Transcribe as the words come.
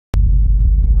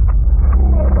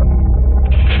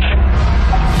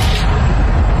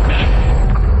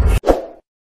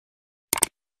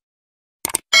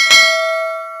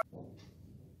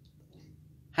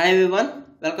Hi everyone,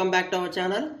 welcome back to our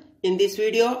channel. In this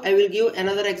video, I will give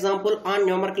another example on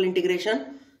numerical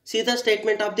integration. See the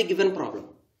statement of the given problem.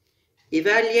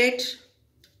 Evaluate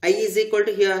I is equal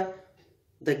to here.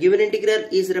 The given integral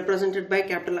is represented by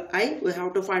capital I. We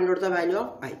have to find out the value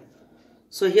of I.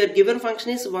 So here given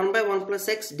function is 1 by 1 plus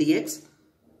x dx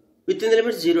within the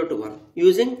limits 0 to 1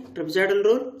 using trapezoidal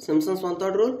rule, Simpson's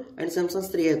 1/3 rule and Simpson's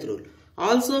 3/8 rule.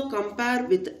 Also compare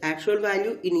with actual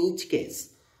value in each case.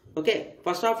 Okay,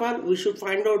 first of all, we should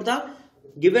find out the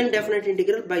given definite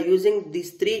integral by using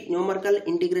these three numerical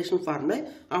integration formulae.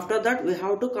 After that, we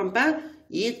have to compare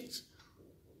each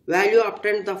value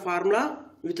obtained the formula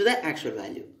with the actual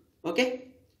value. Okay,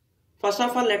 first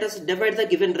of all, let us divide the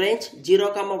given range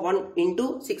 0, 1 into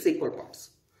 6 equal parts.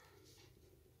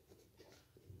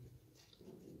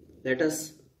 Let us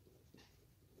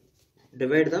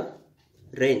divide the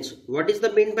range. What is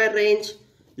the mean by range?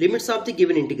 Limits of the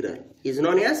given integral is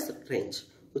known as range,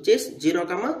 which is 0,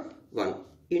 1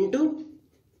 into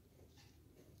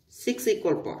 6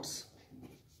 equal parts.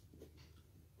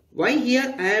 Why here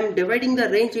I am dividing the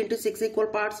range into 6 equal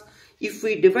parts? If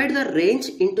we divide the range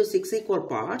into 6 equal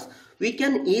parts, we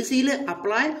can easily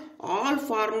apply all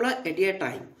formula at a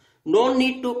time. No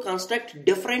need to construct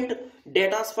different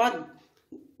data for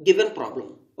given problem.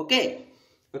 Okay.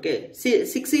 See,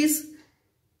 6 is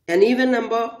an even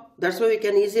number. That's why we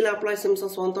can easily apply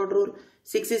Simpson's 1/3 rule.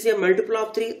 6 is a multiple of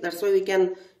 3. That's why we can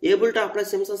able to apply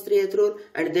Simpson's 3/8 rule.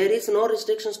 And there is no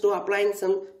restrictions to applying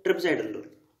some trapezoidal rule.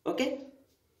 Okay.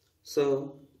 So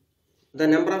the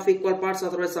number of equal parts,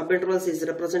 otherwise subintervals, is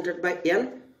represented by n.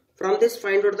 From this,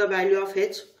 find out the value of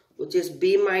h, which is b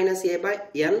minus a by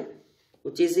n,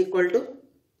 which is equal to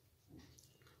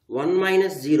 1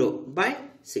 minus 0 by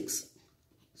 6.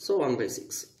 So 1 by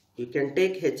 6. You can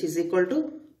take h is equal to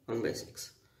 1 by 6.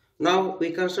 Now we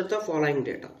construct the following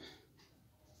data.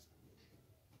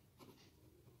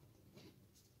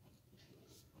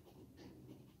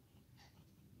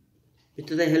 With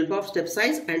the help of step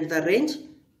size and the range,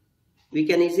 we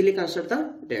can easily construct the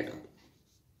data.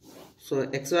 So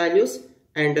x values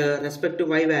and respective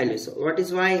y values. What is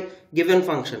y? Given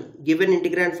function. Given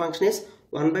integrand function is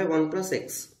 1 by 1 plus x.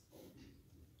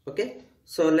 Okay.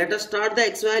 So let us start the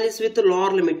x values with the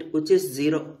lower limit, which is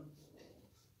 0.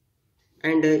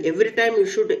 And every time you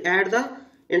should add the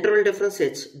interval difference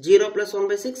h. 0 plus 1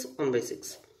 by 6, 1 by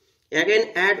 6. Again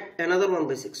add another 1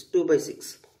 by 6, 2 by 6,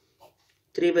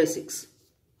 3 by 6.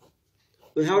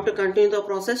 We have to continue the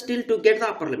process till to get the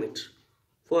upper limit.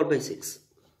 4 by 6,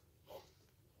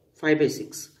 5 by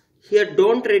 6. Here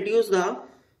don't reduce the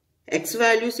x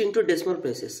values into decimal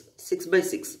places. 6 by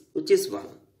 6, which is 1.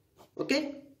 Okay.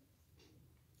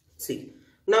 See.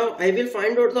 Now I will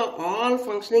find out the all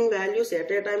functioning values at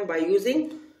a time by using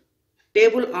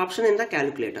table option in the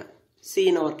calculator. See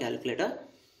in our calculator.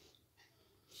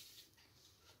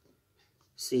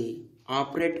 See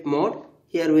operate mode.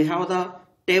 Here we have the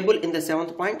table in the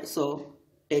 7th point. So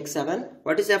take 7.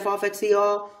 What is f of x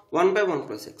here? 1 by 1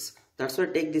 plus x. That's why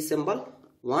take this symbol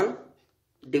 1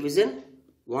 division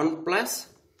 1 plus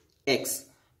x.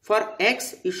 For x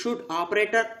you should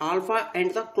operator alpha and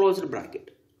the closed bracket.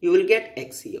 You will get x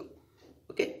here,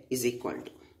 okay, is equal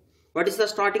to. What is the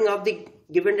starting of the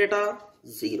given data?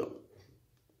 0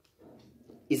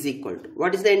 is equal to.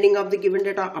 What is the ending of the given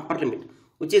data? Upper limit,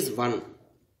 which is 1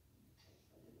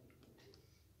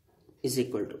 is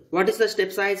equal to. What is the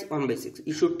step size? 1 by 6.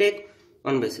 You should take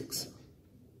 1 by 6.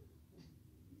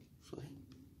 Sorry.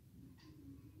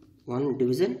 1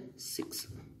 division 6.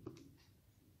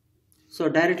 So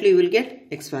directly you will get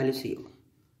x values here.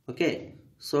 Okay.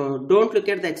 So don't look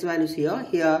at the x values here.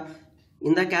 Here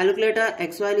in the calculator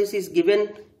x values is given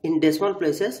in decimal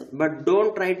places, but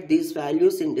don't write these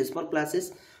values in decimal places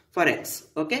for x.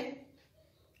 Okay.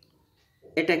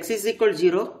 At x is equal to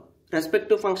 0,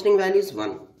 respective functioning value is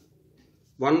 1.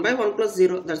 1 by 1 plus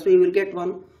 0, that's why you will get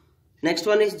 1. Next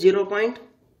one is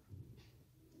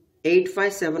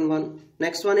 0.8571.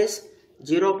 Next one is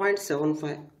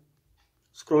 0.75.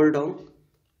 Scroll down,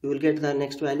 you will get the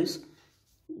next values.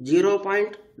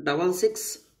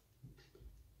 0.66.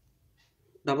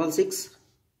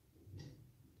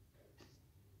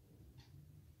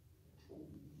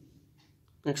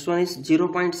 Next one is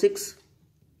 0.6.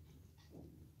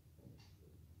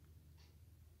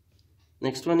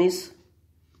 Next one is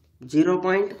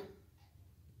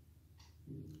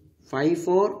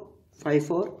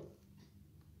 0.5454.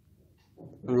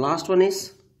 And last one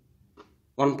is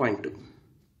 1.2.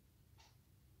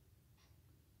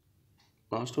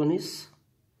 Last one is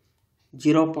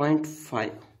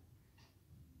 0.5.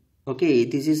 Okay,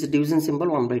 this is division symbol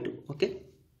 1 by 2. Okay.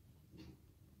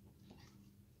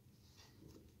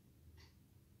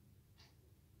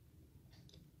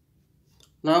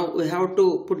 Now we have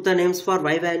to put the names for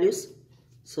y values.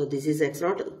 So this is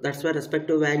x0, that's why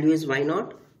respective value is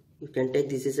y0. You can take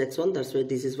this is x1, that's why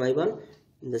this is y1.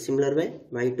 In the similar way,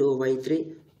 y2,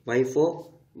 y3, y4,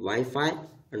 y5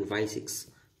 and y6.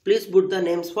 Please put the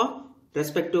names for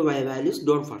respective y values,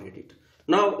 don't forget it.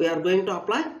 Now we are going to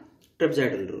apply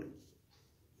trapezoidal rule.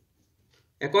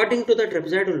 According to the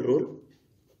trapezoidal rule,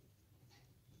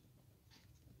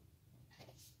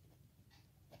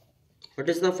 what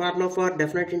is the formula for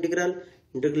definite integral?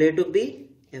 Integral a to b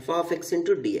f of x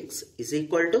into dx is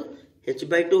equal to h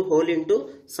by 2 whole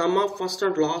into sum of first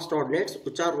and last ordinates,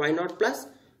 which are y0 plus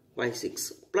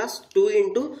y6, plus 2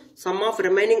 into sum of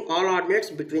remaining all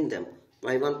ordinates between them,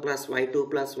 y1 plus y2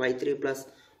 plus y3 plus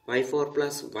y4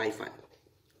 plus y5.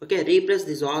 Okay, replace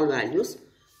these all values.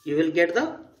 You will get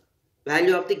the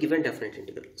value of the given definite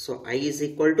integral. So I is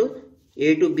equal to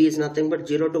a to b is nothing but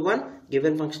 0 to 1.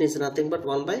 Given function is nothing but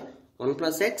 1 by 1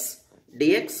 plus x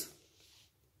dx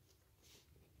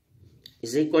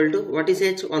is equal to, what is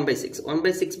h? 1 by 6. 1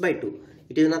 by 6 by 2.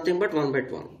 It is nothing but 1 by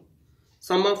 12.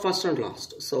 Sum of first and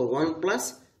last. So 1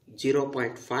 plus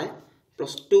 0.5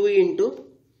 plus 2 into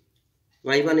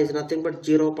y1 is nothing but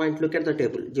 0. Look at the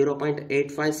table.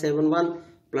 0.8571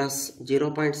 plus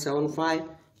 0.75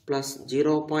 plus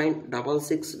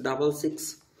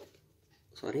 0.6666.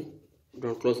 Sorry,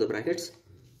 don't close the brackets.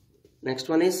 Next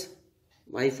one is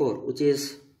y4, which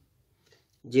is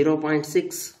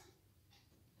 0.6.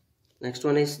 Next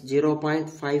one is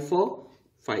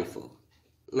 0.5454.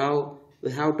 Now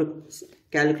we have to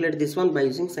calculate this one by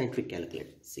using scientific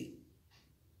calculator. See,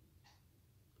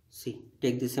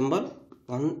 take the symbol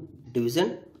 1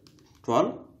 division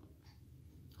 12,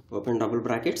 open double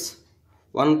brackets,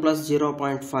 1 plus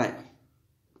 0.5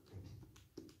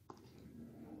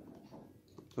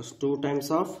 plus 2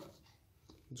 times of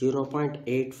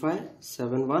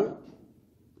 0.8571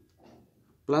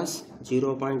 plus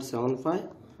 0.75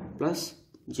 plus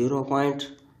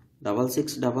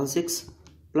 0.6666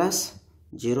 plus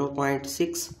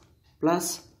 0.6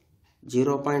 plus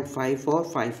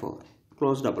 0.5454,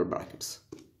 close double brackets.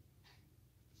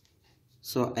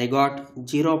 So I got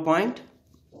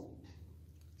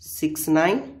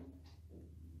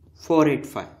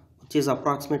 0.69485, which is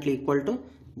approximately equal to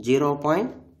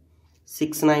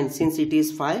 0.69. Since it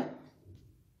is 5,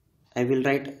 I will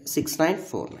write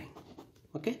 6949.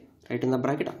 Okay, write in the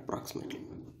bracket approximately.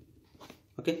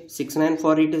 Okay,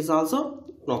 6948 is also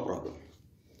no problem.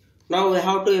 Now we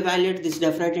have to evaluate this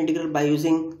definite integral by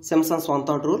using Simpson's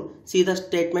one-third rule. See the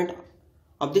statement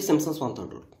of the Simpson's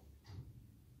one-third rule.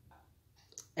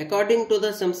 According to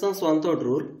the Simpson's one-third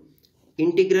rule,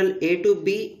 integral a to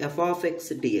b f of x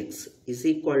dx is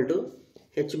equal to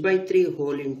h by 3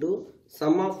 whole into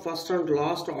sum of first and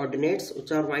last ordinates,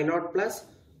 which are y0 plus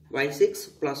y6,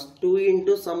 plus 2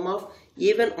 into sum of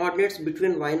even ordinates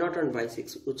between y0 and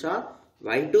y6, which are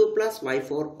y2 plus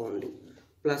y4 only,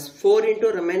 plus 4 into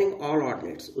remaining all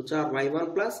ordinates, which are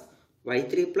y1 plus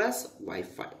y3 plus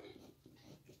y5.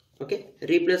 Okay,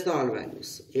 replace the all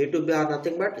values. A to b are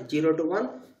nothing but 0 to 1.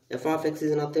 F of x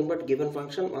is nothing but given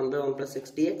function 1 by 1 plus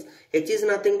x dx. H is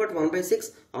nothing but 1 by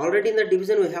 6. Already in the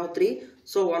division we have 3.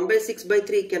 So 1 by 6 by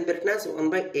 3 can be written as 1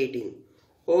 by 18.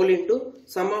 Whole into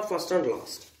sum of first and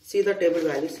last. See the table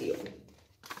values here.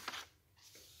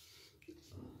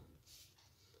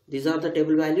 These are the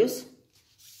table values.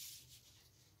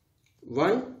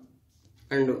 1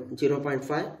 and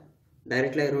 0.5.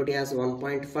 Directly I wrote it as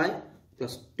 1.5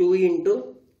 plus 2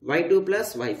 into y2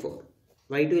 plus y4.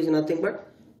 y2 is nothing but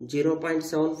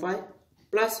 0.75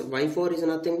 plus y4 is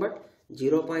nothing but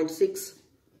 0.6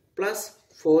 plus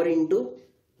 4 into,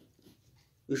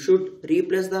 you should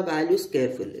replace the values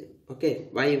carefully. Okay,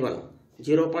 y1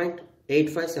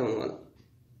 0.8571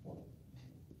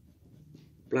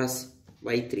 plus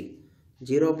y3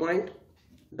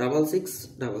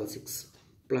 0.6666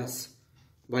 plus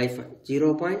y5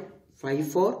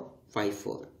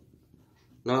 0.5454.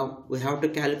 Now we have to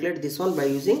calculate this one by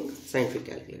using scientific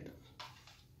calculator.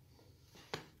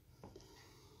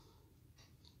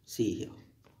 See here,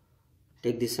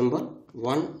 take the symbol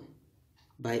 1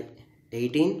 by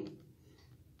 18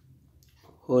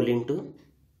 whole into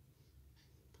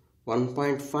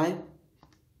 1.5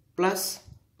 plus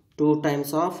 2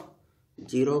 times of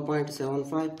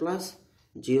 0.75 plus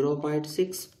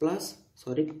 0.6 plus,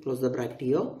 sorry, close the bracket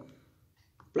here,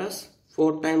 plus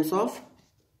 4 times of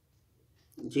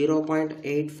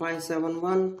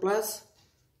 0.8571 plus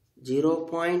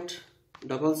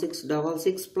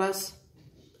 0.6666 plus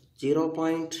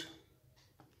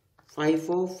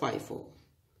 0.5454,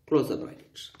 close the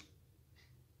brackets.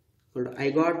 I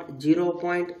got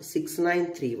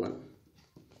 0.6931.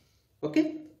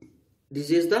 Okay, This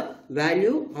is the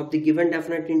value of the given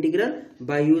definite integral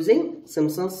by using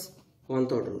Simpson's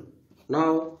 1/3 rule.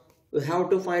 Now we have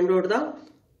to find out the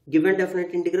given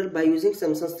definite integral by using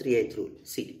Simpson's 3/8 rule.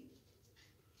 See.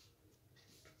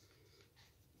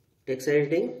 Text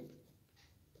editing,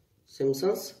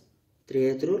 Simpson's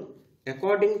 3/8 rule.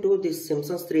 According to this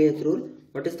Simpson's 3/8 rule,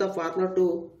 what is the formula to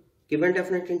given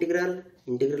definite integral?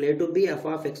 Integral a to b f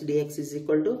of x dx is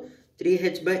equal to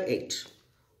 3h by 8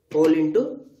 whole into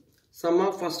sum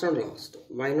of first and last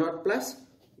y0 plus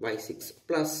y6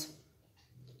 plus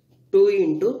 2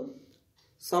 into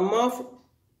sum of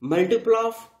multiple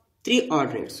of 3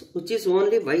 ordinates, which is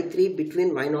only y3 between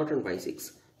y0 and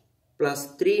y6, plus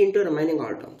 3 into remaining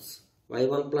all terms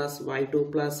y1 plus y2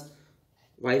 plus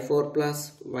y4 plus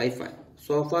y5.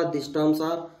 So far these terms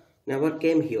are never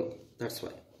came here, that's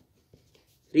why.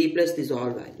 Replace these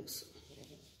all values.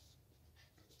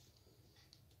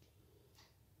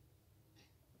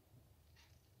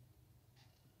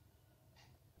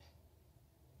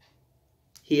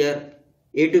 Here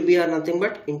a to b are nothing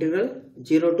but integral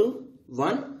 0 to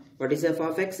 1. What is f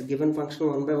of x? Given function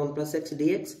 1 by 1 plus x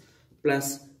dx plus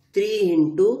 3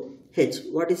 into h.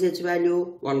 What is h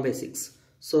value? 1 by 6.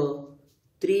 So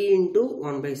 3 into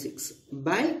 1 by 6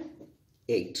 by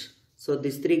 8. So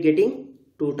this 3 getting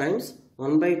 2 times.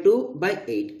 1 by 2 by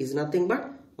 8 is nothing but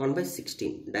 1 by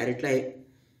 16. Directly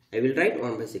I will write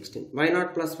 1 by 16.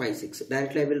 y0 plus y6.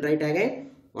 Directly I will write again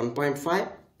 1.5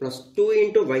 plus 2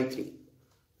 into y3.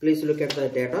 Please look at the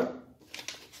data.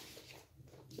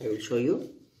 I will show you.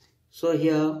 So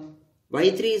here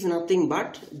y3 is nothing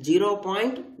but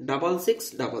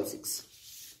 0.6666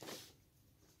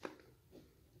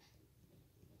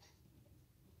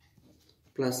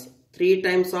 plus 3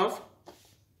 times of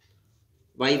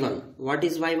y1. What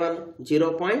is y1?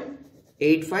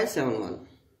 0.8571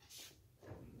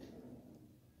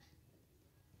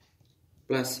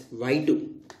 plus y2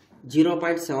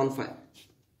 0.75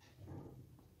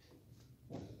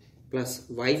 plus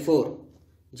y4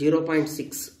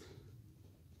 0.6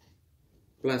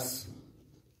 plus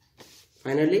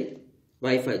finally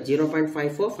y5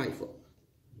 0.5454.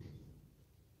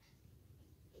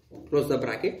 Close the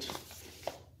bracket.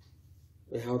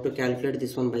 We have to calculate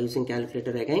this one by using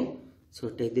calculator again. So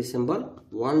take this symbol.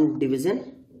 1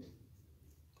 division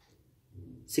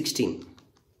 16.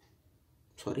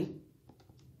 Sorry.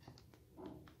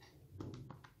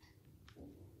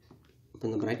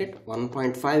 Open the bracket.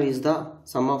 1.5 is the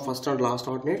sum of first and last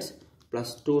ordinates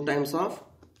plus 2 times of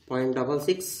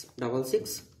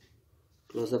 0.6666.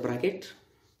 Close the bracket.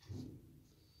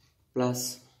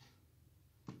 Plus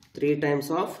 3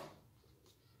 times of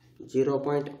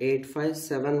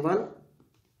 0.8571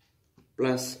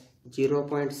 plus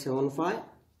 0.75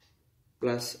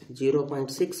 plus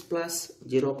 0.6 plus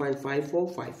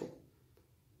 0.5454.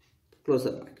 Close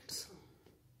the brackets.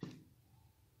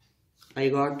 I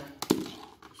got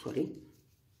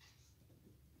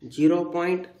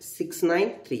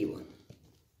 0.6931.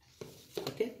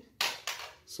 Okay,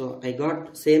 so I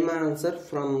got same answer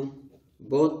from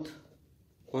both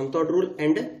 1/3 rule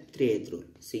and 3/8 rule.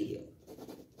 See here.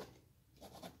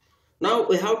 Now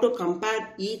we have to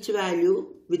compare each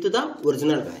value with the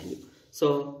original value.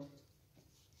 So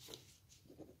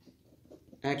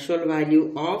actual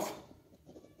value of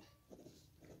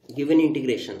given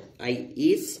integration I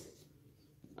is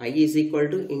equal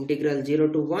to integral 0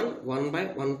 to 1 by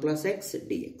 1 plus x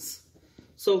dx.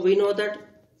 So we know that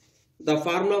the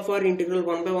formula for integral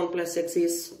 1 by 1 plus x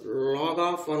is log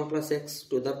of 1 plus x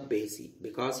to the base e,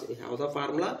 because we have the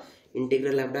formula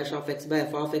integral f dash of x by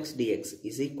f of x dx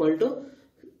is equal to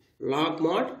log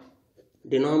mod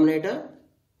denominator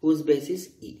whose base is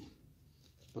e.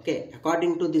 Okay,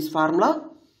 according to this formula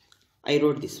I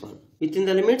wrote this one. Within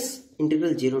the limits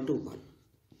integral 0 to 1.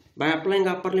 By applying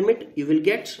upper limit you will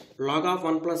get log of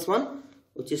 1 plus 1,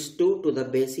 which is 2 to the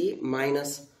base e,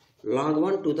 minus log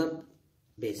 1 to the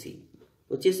base e,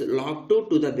 which is log 2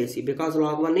 to the base e, because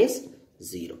log 1 is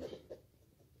 0.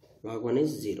 Log 1 is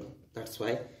 0. That's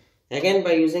why again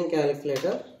by using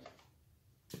calculator,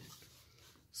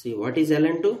 see what is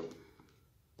ln2.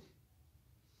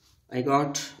 I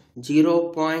got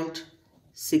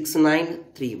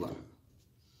 0.6931.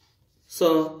 So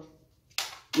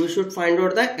we should find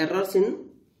out the errors in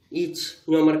each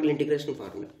numerical integration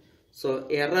formula. So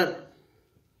error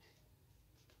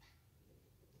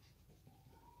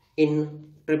in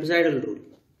trapezoidal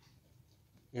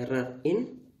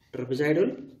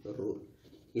rule,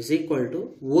 is equal to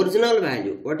original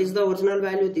value. What is the original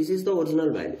value? This is the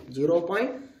original value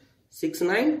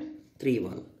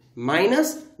 0.6931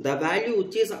 minus the value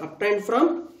which is obtained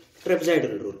from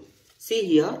trapezoidal rule. See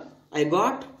here I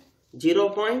got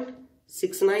 0.6931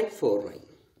 0.6949.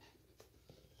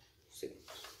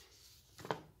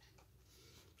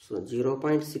 So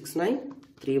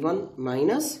 0.6931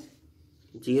 minus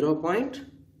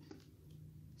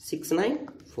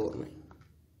 0.6949,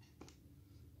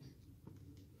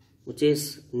 which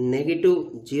is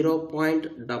negative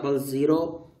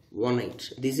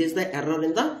 0.0018. This is the error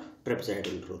in the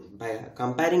trapezoidal rule. By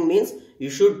comparing means you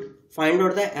should find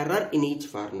out the error in each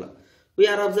formula. We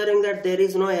are observing that there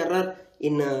is no error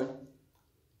in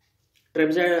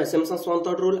Simpson's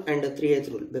 1/3 rule and 3/8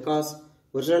 rule, because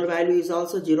original value is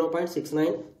also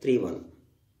 0.6931.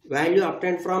 Value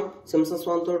obtained from Simpson's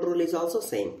 1/3 rule is also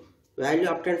same. Value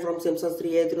obtained from Simpson's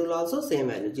 3/8 rule also same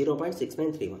value,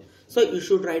 0.6931. So you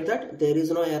should write that there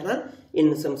is no error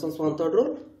in Simpson's 1/3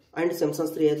 rule and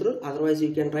Simpson's 3/8 rule. Otherwise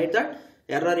you can write that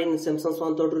error in Simpson's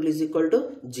 1/3 rule is equal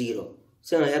to 0.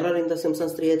 So error in the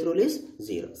Simpson's 3/8 rule is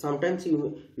 0. Sometimes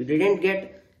you didn't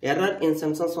get error in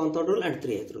Simpson's 1/3 rule and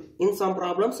 3/8 rule. In some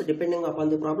problems, depending upon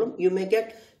the problem, you may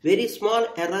get very small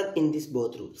error in these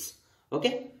both rules.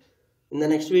 Okay. In the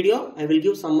next video, I will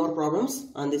give some more problems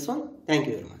on this one. Thank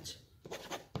you very much.